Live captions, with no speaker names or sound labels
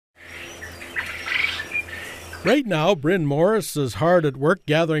Right now, Bryn Morris is hard at work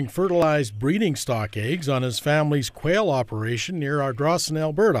gathering fertilized breeding stock eggs on his family's quail operation near Ardrossan,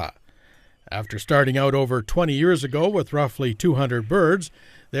 Alberta. After starting out over 20 years ago with roughly 200 birds,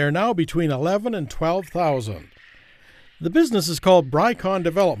 they are now between 11 and 12,000. The business is called Brycon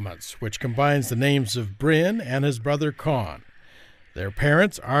Developments, which combines the names of Bryn and his brother Con. Their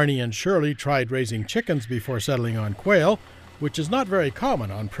parents, Arnie and Shirley, tried raising chickens before settling on quail, which is not very common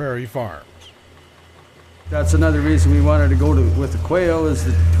on prairie farms. That's another reason we wanted to go with the quail, is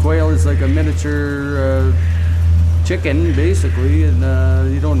that quail is like a miniature chicken, basically,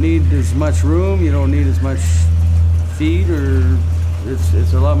 and you don't need as much room, you don't need as much feed, or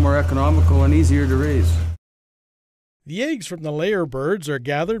it's a lot more economical and easier to raise. The eggs from the layer birds are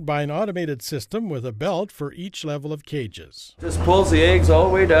gathered by an automated system with a belt for each level of cages. Just pulls the eggs all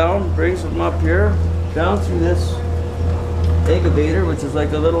the way down, brings them up here, down through this incubator, which is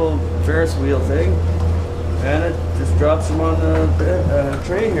like a little Ferris wheel thing. And it just drops them on the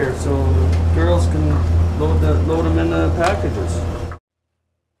tray here, so girls can load them in the packages.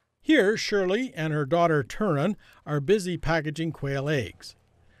 Here, Shirley and her daughter Turin are busy packaging quail eggs.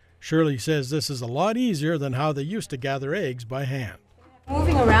 Shirley says this is a lot easier than how they used to gather eggs by hand.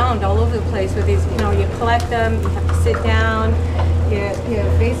 Moving around all over the place with these, you collect them, you have to sit down, you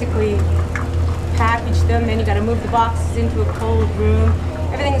basically package them, then you got to move the boxes into a cold room.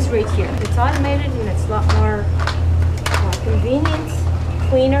 Everything is right here. It's automated and it's a lot more convenient,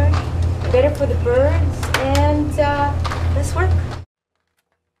 cleaner, better for the birds, and less work.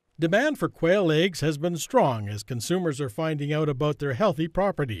 Demand for quail eggs has been strong as consumers are finding out about their healthy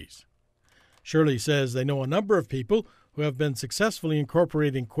properties. Shirley says they know a number of people who have been successfully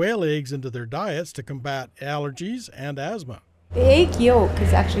incorporating quail eggs into their diets to combat allergies and asthma. The egg yolk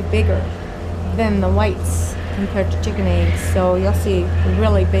is actually bigger than the whites compared to chicken eggs, so you'll see a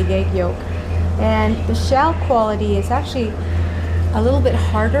really big egg yolk. And the shell quality is actually a little bit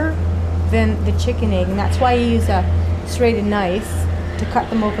harder than the chicken egg, and that's why you use a serrated knife to cut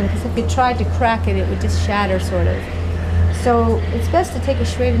them open, because if you tried to crack it, it would just shatter, sort of. So it's best to take a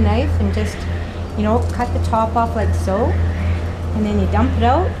serrated knife and just, cut the top off like so, and then you dump it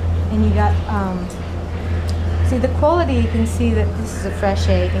out, and you got, see the quality, you can see that this is a fresh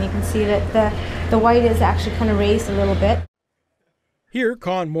egg, and you can see that the white is actually kind of raised a little bit. Here,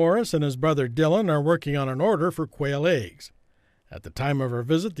 Con Morris and his brother Dylan are working on an order for quail eggs. At the time of our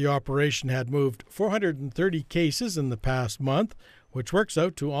visit, the operation had moved 430 cases in the past month, which works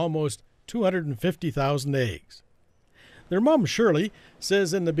out to almost 250,000 eggs. Their mom, Shirley,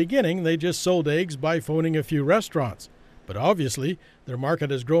 says in the beginning they just sold eggs by phoning a few restaurants, but obviously their market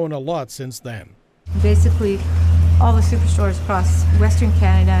has grown a lot since then. Basically, all the superstores across Western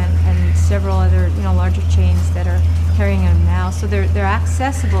Canada and several other, larger chains that are carrying them now, so they're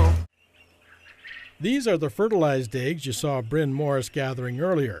accessible. These are the fertilized eggs you saw Bryn Morris gathering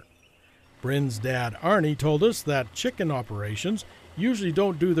earlier. Bryn's dad, Arnie, told us that chicken operations usually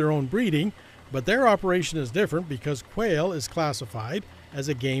don't do their own breeding, but their operation is different because quail is classified as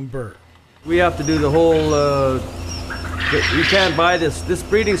a game bird. We have to do the whole, you can't buy this. This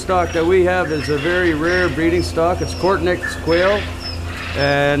breeding stock that we have is a very rare breeding stock. It's Cortnick quail,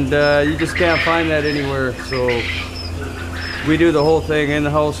 and you just can't find that anywhere. So we do the whole thing in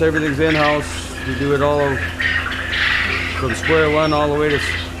the house. Everything's in-house. We do it all from square one all the way to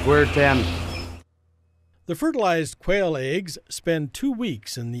square 10. The fertilized quail eggs spend 2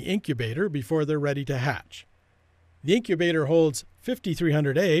 weeks in the incubator before they're ready to hatch. The incubator holds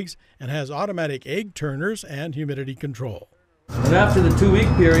 5,300 eggs and has automatic egg turners and humidity control. And after the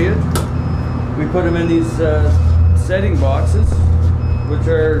 2-week period, we put them in these setting boxes, which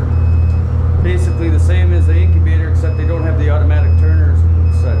are basically the same as the incubator, except they don't have the automatic turners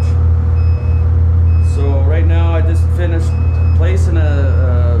and such. So right now I just finished placing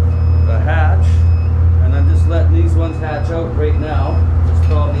a hatch, and I'm just letting these ones hatch out right now. There's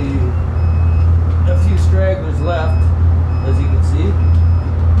probably a few stragglers left, as you can see.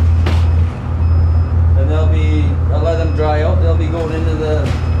 And I'll let them dry out. They'll be going into the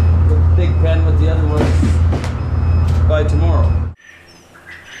big pen with the other ones by tomorrow.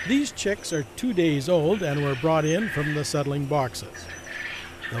 These chicks are 2 days old and were brought in from the settling boxes.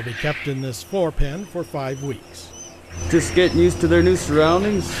 They'll be kept in this floor pen for 5 weeks. Just getting used to their new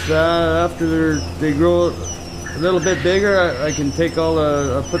surroundings. After they grow a little bit bigger, I can take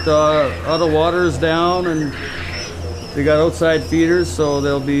I put the auto waters down, and they got outside feeders, so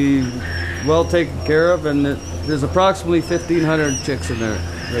they'll be well taken care of, and there's approximately 1,500 chicks in there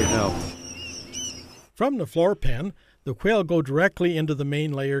right now. From the floor pen, the quail go directly into the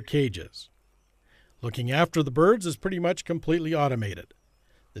main layer cages. Looking after the birds is pretty much completely automated.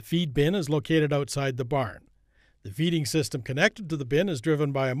 The feed bin is located outside the barn. The feeding system connected to the bin is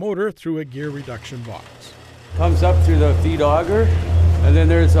driven by a motor through a gear reduction box. Comes up through the feed auger, and then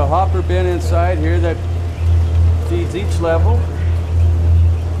there's a hopper bin inside here that feeds each level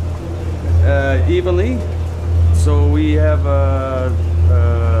evenly. So we have a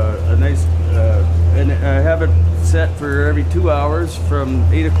nice, and I have it set for every 2 hours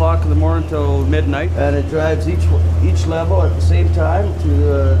from 8 o'clock in the morning till midnight. And it drives each level at the same time to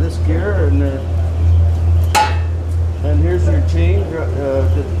this gear, and here's your chain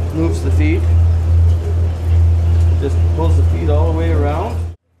that moves the feed. Just pulls the feed all the way around.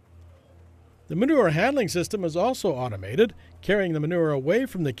 The manure handling system is also automated, carrying the manure away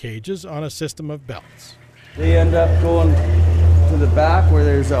from the cages on a system of belts. They end up going to the back where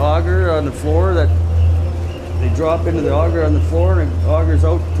there's an auger on the floor that they drop into the auger on the floor, and it augers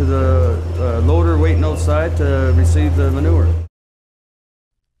out to the loader waiting outside to receive the manure.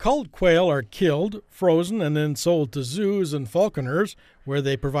 Culled quail are killed, frozen, and then sold to zoos and falconers, where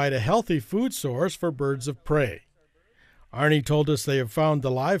they provide a healthy food source for birds of prey. Arnie told us they have found the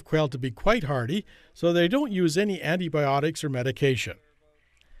live quail to be quite hardy, so they don't use any antibiotics or medication.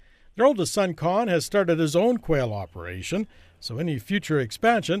 Their oldest son, Con, has started his own quail operation, so any future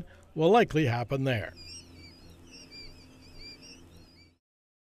expansion will likely happen there.